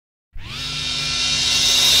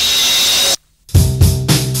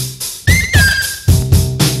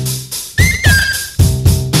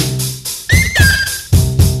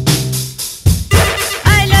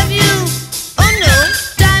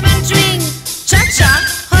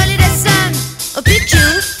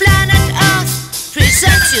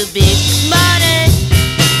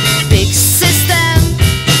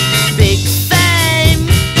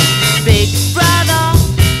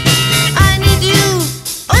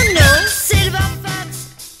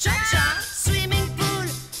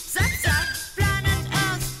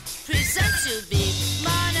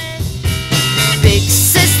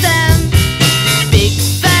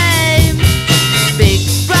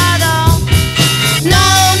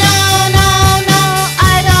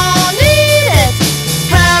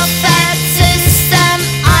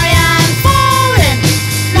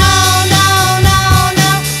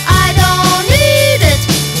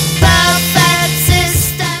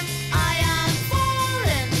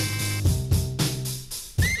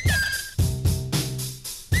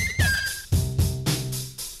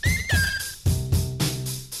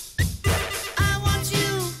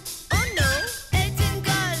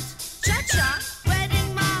Cha-cha,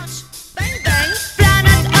 wedding march, bang bang,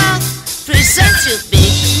 planet Earth, present you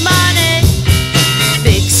big money,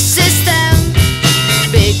 big system,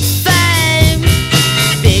 big fame,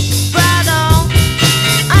 big brother.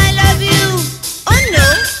 I love you, oh no,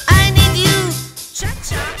 I need you.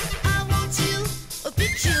 Cha-cha, I want you, oh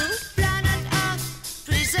big you, planet Earth,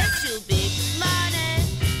 present you big money,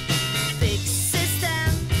 big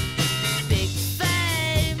system, big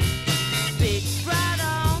fame, big brother.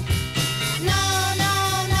 No, no,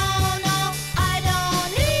 no, no, I don't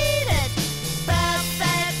need it.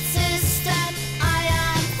 Perfect system, I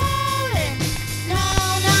am falling. No,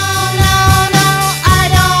 no, no, no, I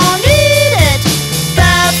don't need it.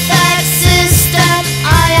 Perfect system,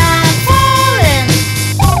 I am falling.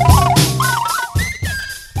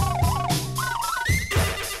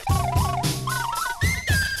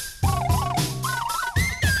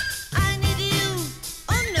 I need you,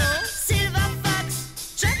 oh no, silver fox,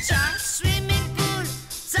 cha-cha, swimming pool,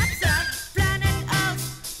 zap zap, planet Earth,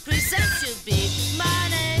 present you big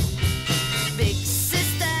money, big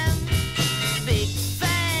system, big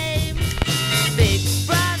fame, big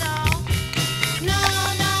brother. No,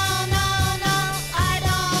 no, no, no, I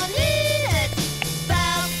don't need it.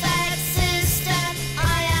 Perfect system,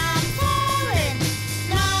 I am falling.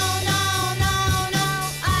 No, no, no, no,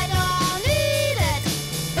 I don't need it.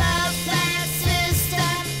 Perfect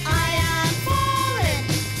system, I am falling.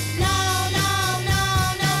 No, no, no,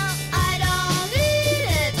 no, I don't need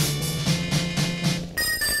it.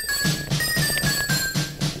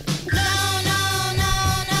 No, no, no,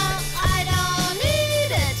 no, I don't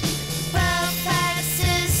need it. Perfect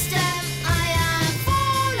system, I am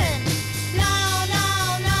falling. No, no,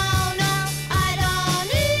 no, no, I don't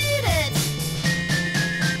need it.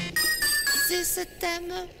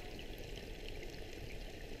 Système.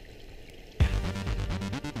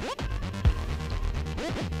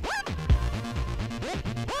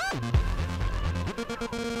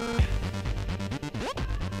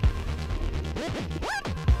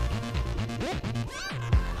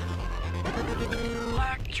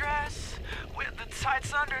 Black dress with the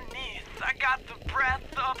tights underneath. I got the breath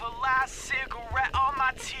of a last cigarette on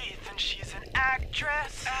my teeth. And she's an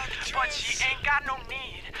actress, but she ain't got no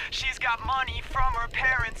need. She's got money from her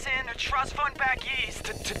parents in a trust fund back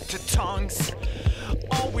east. Tongues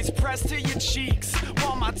always pressed to your cheeks,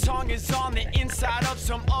 while my tongue is on the inside of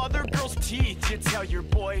some other girl's teeth. You tell your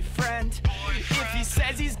boyfriend if he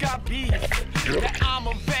says he's got beef that I'm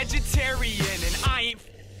a vegetarian and I ain't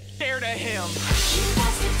scared of him. She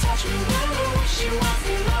wants to touch me, woo. She wants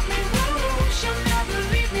to love me, woo. She'll never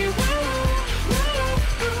leave me, woo.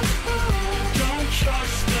 Don't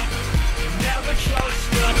trust her, never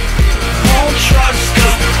trust her. Won't trust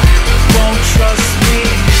her, won't trust me.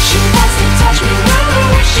 She wants to touch me,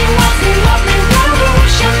 woo. She wants to love me, woo.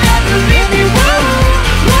 She'll never leave me, woo.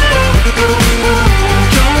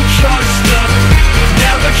 Don't trust her,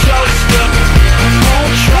 never trust her.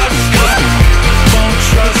 Won't trust her, won't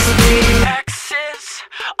trust me. X's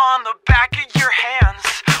on the back of your hands.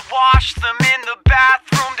 Wash them in the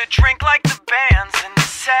bathroom to drink like the bands. And the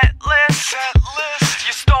set list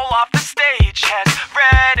you stole off the stage has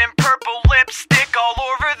red and purple lipstick all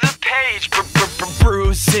over the page.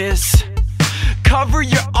 Bruises cover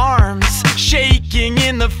your arms, shaking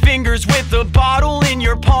in the fingers with a bottle in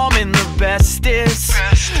your palm. And the best is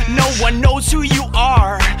no one knows who you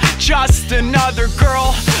are, just another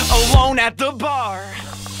girl alone at the bar.